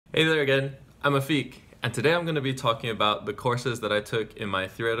Hey there again, I'm Afiq, and today I'm going to be talking about the courses that I took in my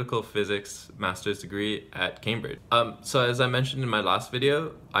theoretical physics master's degree at Cambridge. So as I mentioned in my last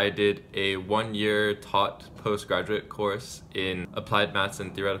video, I did a one-year taught postgraduate course in applied maths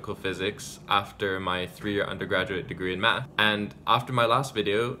and theoretical physics after my three-year undergraduate degree in math. And after my last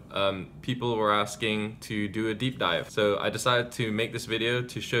video, people were asking to do a deep dive. So I decided to make this video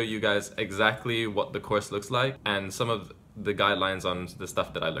to show you guys exactly what the course looks like and some of the guidelines on the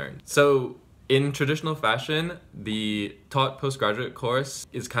stuff that I learned. So in traditional fashion, the taught postgraduate course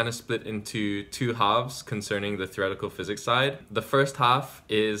is kind of split into two halves concerning the theoretical physics side. The first half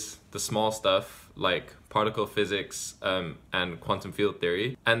is the small stuff like particle physics and quantum field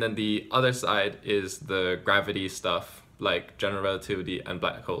theory. And then the other side is the gravity stuff like general relativity and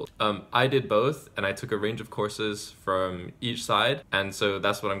black holes. I did both and I took a range of courses from each side, and so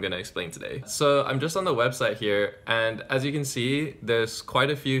that's what I'm going to explain today. So I'm just on the website here, and as you can see, there's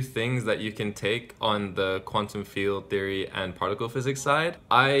quite a few things that you can take on the quantum field theory and particle physics side.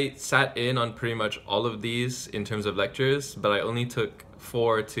 I sat in on pretty much all of these in terms of lectures, but I only took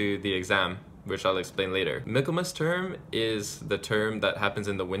 4 to the exam, which I'll explain later. Michaelmas term is the term that happens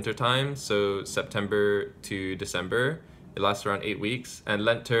in the winter time, so September to December. It lasts around 8 weeks, and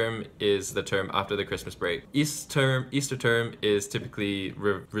Lent term is the term after the Christmas break. Easter term is typically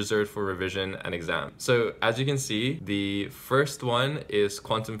reserved for revision and exam. So as you can see, the first one is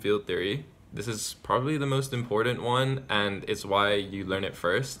quantum field theory. This is probably the most important one, and it's why you learn it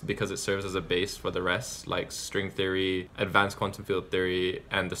first, because it serves as a base for the rest, like string theory, advanced quantum field theory,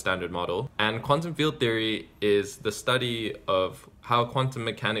 and the standard model. And quantum field theory is the study of how quantum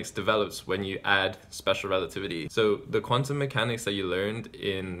mechanics develops when you add special relativity. So the quantum mechanics that you learned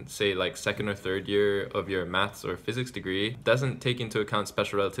in, say, like second or third year of your maths or physics degree doesn't take into account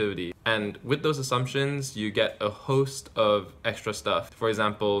special relativity. And with those assumptions, you get a host of extra stuff. For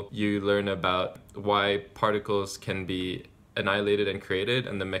example, you learn about why particles can be annihilated and created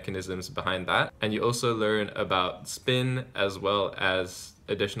and the mechanisms behind that. And you also learn about spin as well as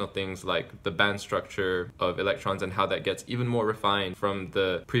additional things like the band structure of electrons and how that gets even more refined from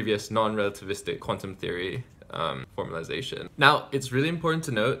the previous non-relativistic quantum theory formalization. Now, it's really important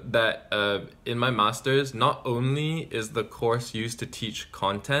to note that in my master's, not only is the course used to teach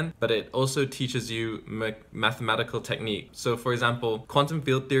content, but it also teaches you mathematical technique. So for example, quantum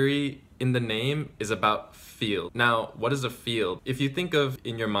field theory in the name is about field. Now, what is a field? If you think of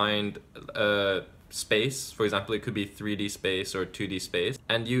in your mind space, for example, it could be 3D space or 2D space,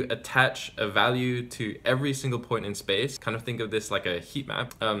 and you attach a value to every single point in space, kind of think of this like a heat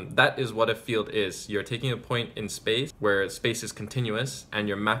map. That is what a field is. You're taking a point in space where space is continuous and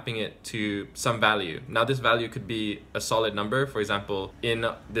you're mapping it to some value. Now this value could be a solid number. For example, in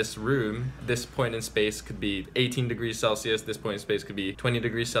this room, this point in space could be 18 degrees Celsius, this point in space could be 20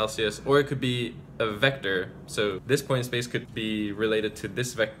 degrees Celsius, or it could be a vector. So this point in space could be related to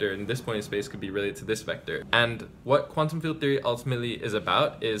this vector and this point in space could be related to this vector. And what quantum field theory ultimately is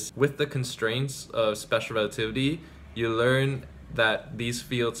about is, with the constraints of special relativity, you learn that these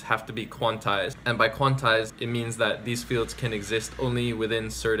fields have to be quantized. And by quantized, it means that these fields can exist only within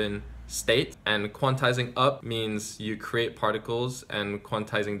certain states. And quantizing up means you create particles, and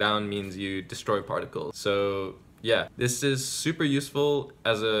quantizing down means you destroy particles. So yeah, this is super useful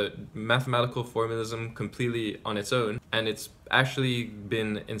as a mathematical formalism completely on its own, and it's actually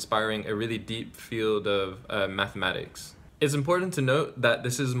been inspiring a really deep field of mathematics. It's important to note that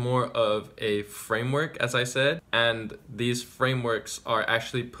this is more of a framework, as I said, and these frameworks are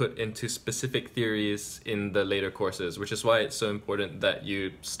actually put into specific theories in the later courses, which is why it's so important that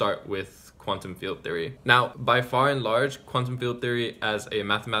you start with quantum field theory. Now, by far and large, quantum field theory as a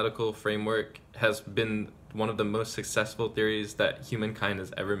mathematical framework has been one of the most successful theories that humankind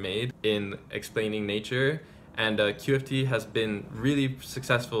has ever made in explaining nature, and QFT has been really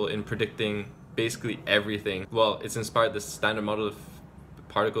successful in predicting basically everything. Well, it's inspired the standard model of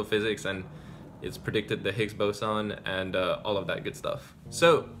particle physics, and it's predicted the Higgs boson and all of that good stuff.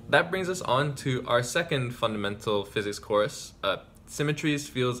 So that brings us on to our second fundamental physics course, Symmetries,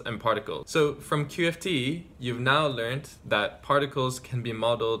 Fields, and Particles. So from QFT, you've now learned that particles can be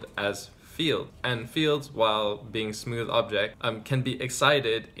modeled as fields, and fields, while being smooth objects, can be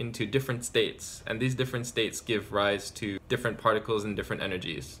excited into different states, and these different states give rise to different particles and different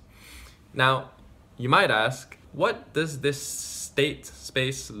energies. Now, you might ask, what does this state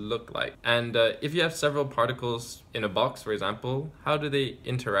space look like? And if you have several particles in a box, for example, how do they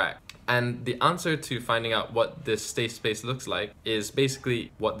interact? And the answer to finding out what this state space looks like is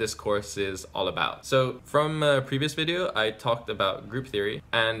basically what this course is all about. So from a previous video, I talked about group theory,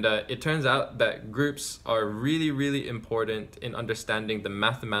 and it turns out that groups are really important in understanding the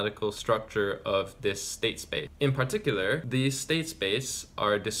mathematical structure of this state space. In particular, these state space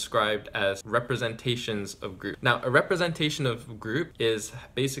are described as representations of group. Now, a representation of group is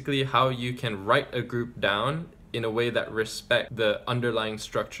basically how you can write a group down in a way that respect the underlying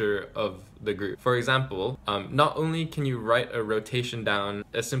structure of the group. For example, not only can you write a rotation down,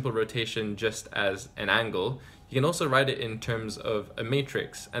 a simple rotation just as an angle, you can also write it in terms of a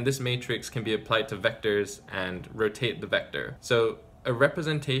matrix, and this matrix can be applied to vectors and rotate the vector. So a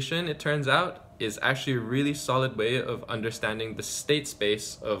representation, it turns out, is actually a really solid way of understanding the state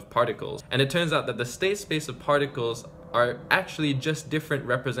space of particles. And it turns out that the state space of particles are actually just different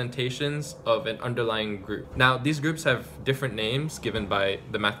representations of an underlying group. Now, these groups have different names given by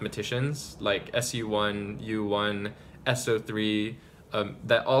the mathematicians, like SU1, U1, SO3,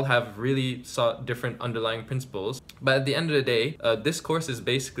 that all have really different underlying principles. But at the end of the day, this course is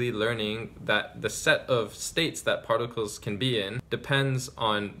basically learning that the set of states that particles can be in depends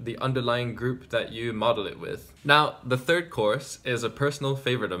on the underlying group that you model it with. Now, the third course is a personal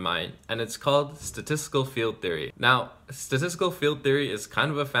favorite of mine, and it's called Statistical Field Theory. Now, statistical field theory is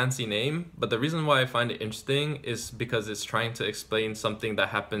kind of a fancy name, but the reason why I find it interesting is because it's trying to explain something that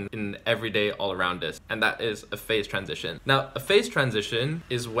happens in everyday all around us, and that is a phase transition. Now, a phase transition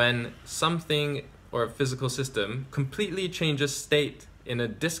is when something or a physical system completely changes state in a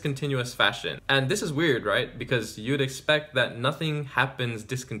discontinuous fashion. And this is weird, right? Because you'd expect that nothing happens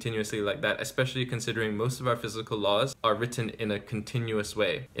discontinuously like that, especially considering most of our physical laws are written in a continuous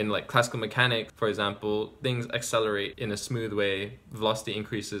way. In like classical mechanics, for example, things accelerate in a smooth way, velocity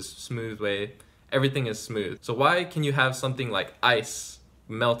increases smooth way, everything is smooth. So why can you have something like ice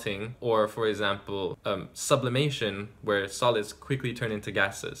melting, or for example, sublimation, where solids quickly turn into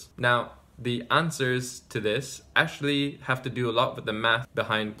gases? Now, the answers to this actually have to do a lot with the math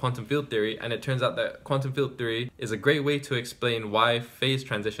behind quantum field theory, and it turns out that quantum field theory is a great way to explain why phase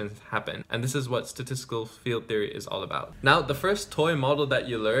transitions happen, and this is what statistical field theory is all about. Now, the first toy model that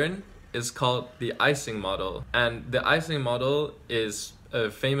you learn is called the Ising model, and the Ising model is a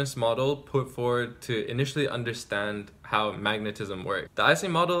famous model put forward to initially understand how magnetism works. The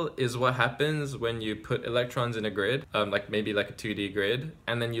Ising model is what happens when you put electrons in a grid, like maybe like a 2D grid,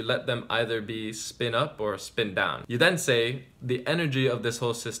 and then you let them either be spin up or spin down. You then say the energy of this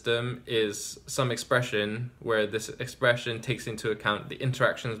whole system is some expression where this expression takes into account the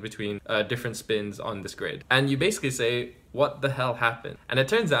interactions between different spins on this grid. And you basically say, what the hell happened? And it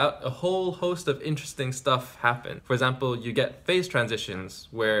turns out a whole host of interesting stuff happened. For example, you get phase transitions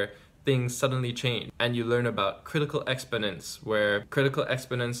where things suddenly change, and you learn about critical exponents, where critical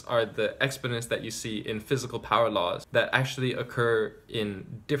exponents are the exponents that you see in physical power laws that actually occur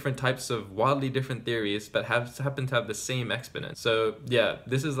in different types of wildly different theories but happen to have the same exponent. So yeah,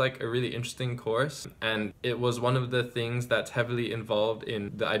 this is like a really interesting course, and it was one of the things that's heavily involved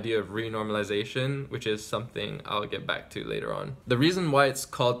in the idea of renormalization, which is something I'll get back to later on. The reason why it's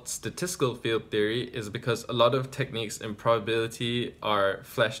called statistical field theory is because a lot of techniques in probability are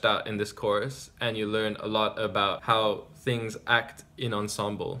fleshed out in this course, and you learn a lot about how things act in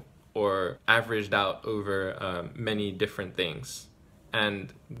ensemble or averaged out over many different things,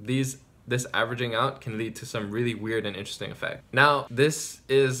 and this averaging out can lead to some really weird and interesting effects. Now, this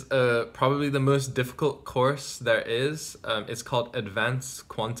is probably the most difficult course there is. It's called Advanced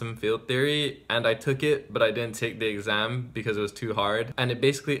Quantum Field Theory, and I took it, but I didn't take the exam because it was too hard. And it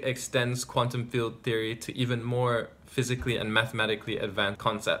basically extends quantum field theory to even more physically and mathematically advanced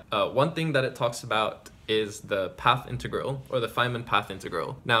concept. One thing that it talks about is the path integral, or the Feynman path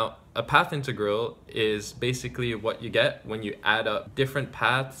integral. Now, a path integral is basically what you get when you add up different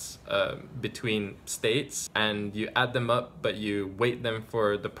paths between states, and you add them up, but you weight them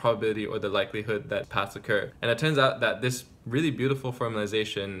for the probability or the likelihood that paths occur. And it turns out that this really beautiful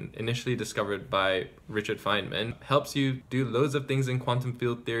formalization, initially discovered by Richard Feynman, helps you do loads of things in quantum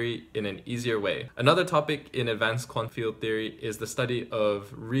field theory in an easier way. Another topic in advanced quantum field theory is the study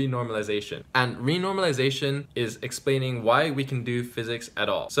of renormalization. And renormalization is explaining why we can do physics at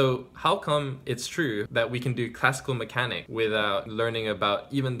all. So how come it's true that we can do classical mechanics without learning about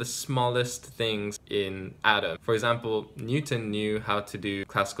even the smallest things in atoms? For example, Newton knew how to do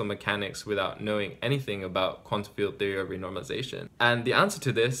classical mechanics without knowing anything about quantum field theory or renormalization. And the answer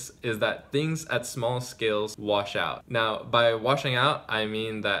to this is that things at small scales wash out. Now, by washing out, I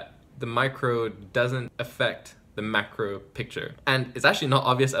mean that the micro doesn't affect the macro picture. And it's actually not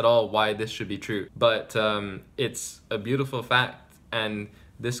obvious at all why this should be true, but it's a beautiful fact. And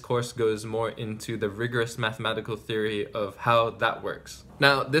this course goes more into the rigorous mathematical theory of how that works.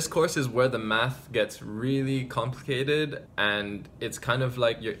 Now, this course is where the math gets really complicated, and it's kind of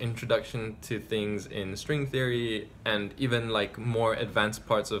like your introduction to things in string theory and even like more advanced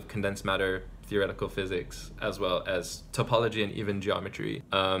parts of condensed matter theoretical physics, as well as topology and even geometry.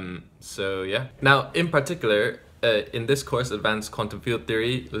 So yeah. Now, in particular, in this course, Advanced Quantum Field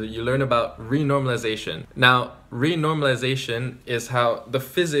Theory, you learn about renormalization. Now, renormalization is how the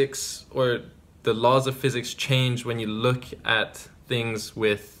physics or the laws of physics change when you look at things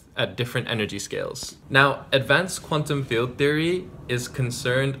at different energy scales. Now, advanced quantum field theory is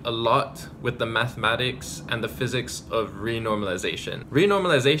concerned a lot with the mathematics and the physics of renormalization.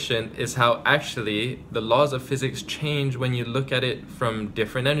 Renormalization is how actually the laws of physics change when you look at it from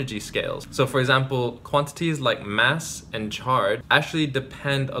different energy scales. So for example, quantities like mass and charge actually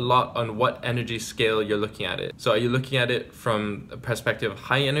depend a lot on what energy scale you're looking at it. So are you looking at it from a perspective of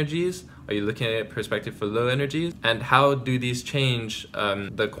high energies? Are you looking at it perspective for low energies? And how do these change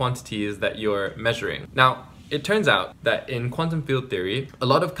the quantities that you're measuring? Now, it turns out that in quantum field theory, a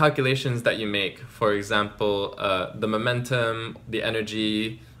lot of calculations that you make, for example, the momentum, the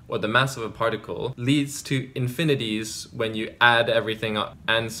energy, or the mass of a particle, leads to infinities when you add everything up.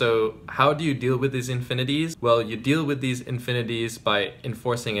 And so how do you deal with these infinities? Well, you deal with these infinities by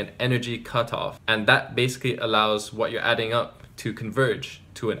enforcing an energy cutoff. And that basically allows what you're adding up to converge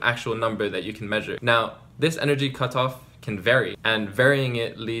to an actual number that you can measure. Now, this energy cutoff can vary, and varying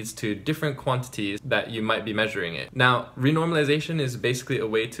it leads to different quantities that you might be measuring it. Now, renormalization is basically a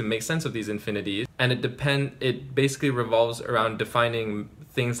way to make sense of these infinities, and it basically revolves around defining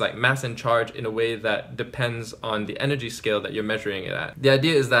things like mass and charge in a way that depends on the energy scale that you're measuring it at. The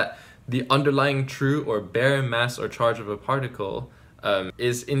idea is that the underlying true or bare mass or charge of a particle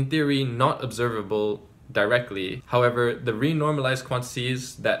is in theory not observable directly. However, the renormalized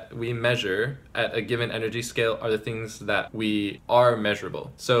quantities that we measure at a given energy scale are the things that we are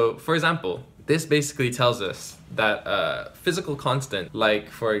measurable. So for example, this basically tells us that physical constant, like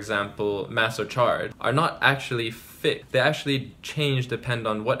for example mass or charge, are not actually fixed. They actually change depend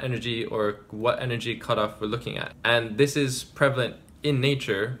on what energy or what energy cutoff we're looking at. And this is prevalent in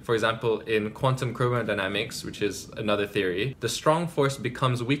nature. For example, in quantum chromodynamics, which is another theory, the strong force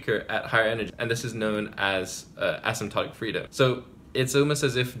becomes weaker at higher energy, and this is known as asymptotic freedom. So it's almost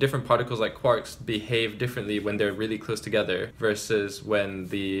as if different particles like quarks behave differently when they're really close together versus when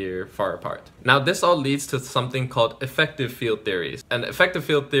they're far apart. Now, this all leads to something called effective field theories. And effective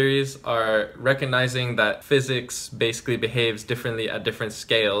field theories are recognizing that physics basically behaves differently at different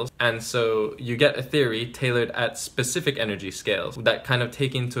scales. And so you get a theory tailored at specific energy scales that kind of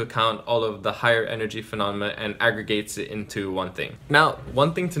take into account all of the higher energy phenomena and aggregates it into one thing. Now,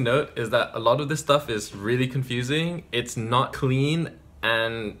 one thing to note is that a lot of this stuff is really confusing. It's not clean,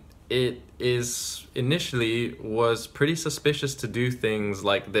 and it initially was pretty suspicious to do things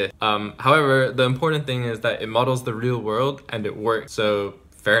like this. However, the important thing is that it models the real world and it works. So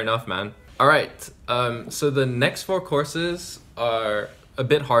fair enough, man. All right, so the next 4 courses are a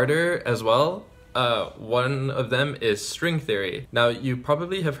bit harder as well. One of them is string theory. Now, you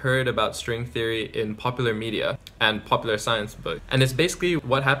probably have heard about string theory in popular media and popular science books. And it's basically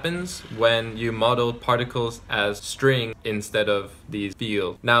what happens when you model particles as string instead of these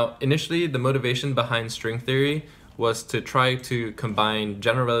fields. Now, initially, the motivation behind string theory was to try to combine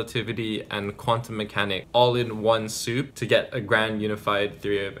general relativity and quantum mechanics all in one soup to get a grand unified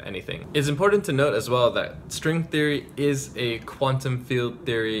theory of anything. It's important to note as well that string theory is a quantum field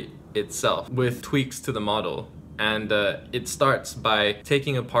theory itself with tweaks to the model. And it starts by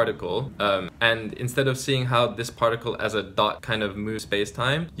taking a particle and instead of seeing how this particle as a dot kind of moves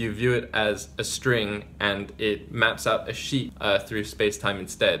space-time, you view it as a string and it maps out a sheet through space-time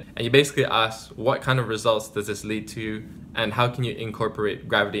instead. And you basically ask, what kind of results does this lead to, and how can you incorporate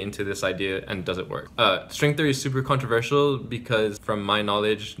gravity into this idea, and does it work? String theory is super controversial because from my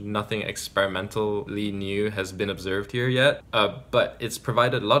knowledge, nothing experimentally new has been observed here yet, but it's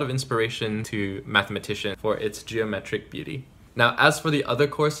provided a lot of inspiration to mathematicians for its geometric beauty. Now, as for the other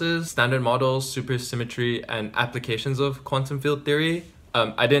courses, standard models, supersymmetry, and applications of quantum field theory,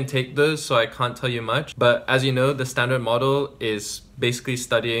 I didn't take those, so I can't tell you much. But as you know, the standard model is basically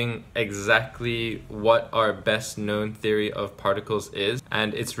studying exactly what our best known theory of particles is,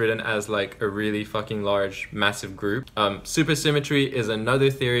 and it's written as like a really fucking large, massive group. Supersymmetry is another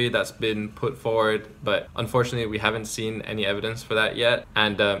theory that's been put forward, but unfortunately we haven't seen any evidence for that yet.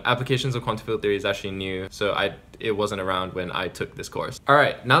 And applications of quantum field theory is actually new, so it wasn't around when I took this course. All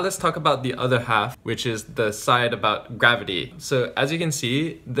right, now let's talk about the other half, which is the side about gravity. So as you can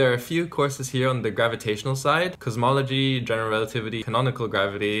see, there are a few courses here on the gravitational side: cosmology, general relativity, gravity, canonical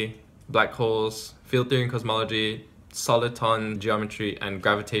gravity, black holes, field theory and cosmology, soliton geometry, and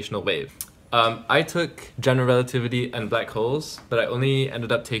gravitational wave. I took general relativity and black holes, but I only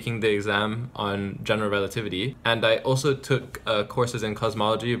ended up taking the exam on general relativity. And I also took courses in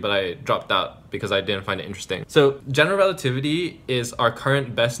cosmology, but I dropped out because I didn't find it interesting. So general relativity is our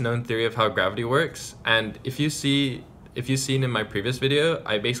current best known theory of how gravity works. And if you've seen in my previous video,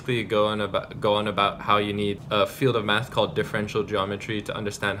 I basically go on about how you need a field of math called differential geometry to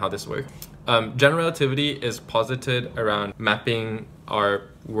understand how this works. General relativity is posited around mapping our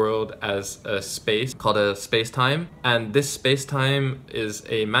world as a space called a space-time, and this space-time is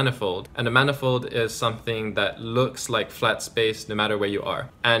a manifold, and a manifold is something that looks like flat space no matter where you are.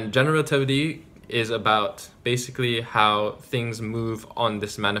 And general relativity is about basically how things move on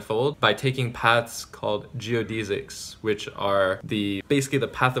this manifold by taking paths called geodesics, which are basically the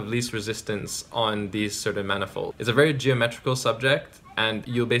path of least resistance on these certain manifolds. It's a very geometrical subject, and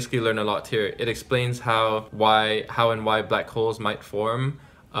you'll basically learn a lot here. It explains how and why black holes might form,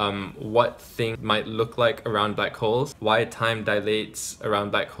 what things might look like around black holes, why time dilates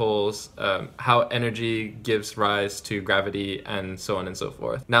around black holes, how energy gives rise to gravity, and so on and so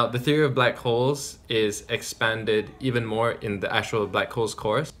forth. Now, the theory of black holes is expanded even more in the actual black holes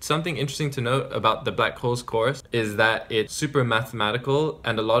course. Something interesting to note about the black holes course is that it's super mathematical,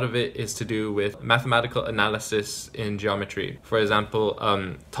 and a lot of it is to do with mathematical analysis in geometry. For example,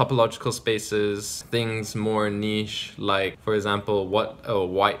 topological spaces, things more niche, like, for example, what a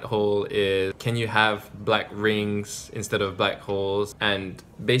white hole is, can you have black rings instead of black holes, and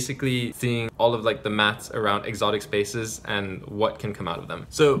basically seeing all of like the maths around exotic spaces and what can come out of them.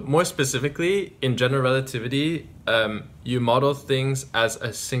 So more specifically, in general relativity, you model things as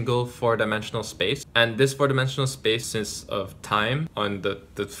a single four-dimensional space, and this four-dimensional space consists of time on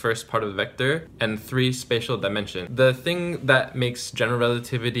the first part of the vector and three spatial dimensions. The thing that makes general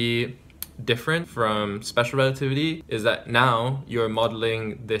relativity different from special relativity is that now you're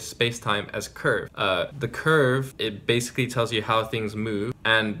modeling this space-time as curve. The curve, it basically tells you how things move,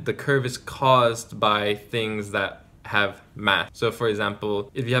 and the curve is caused by things that have mass. So for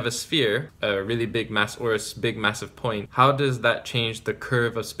example, if you have a sphere, a really big mass, or a big massive point, how does that change the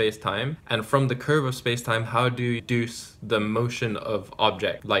curve of space-time? And from the curve of space-time, how do you deduce the motion of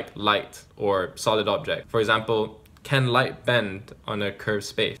object like light or solid object? For example, can light bend on a curved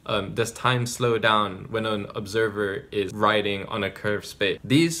space? Does time slow down when an observer is riding on a curved space?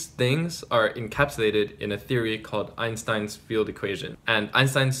 These things are encapsulated in a theory called Einstein's field equation. And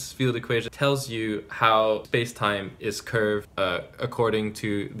Einstein's field equation tells you how space-time is curved according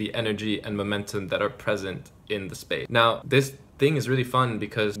to the energy and momentum that are present in the space. Now, this thing is really fun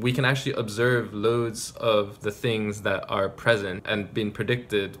because we can actually observe loads of the things that are present and been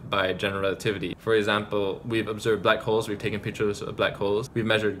predicted by general relativity. For example, we've observed black holes, we've taken pictures of black holes, we've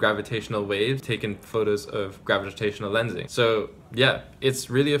measured gravitational waves, taken photos of gravitational lensing. So yeah,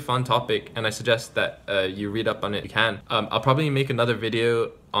 it's really a fun topic, and I suggest that you read up on it if you can. I'll probably make another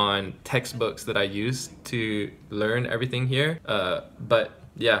video on textbooks that I use to learn everything here. But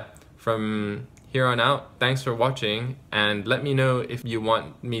yeah, from here on out, thanks for watching, and let me know if you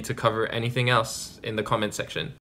want me to cover anything else in the comment section.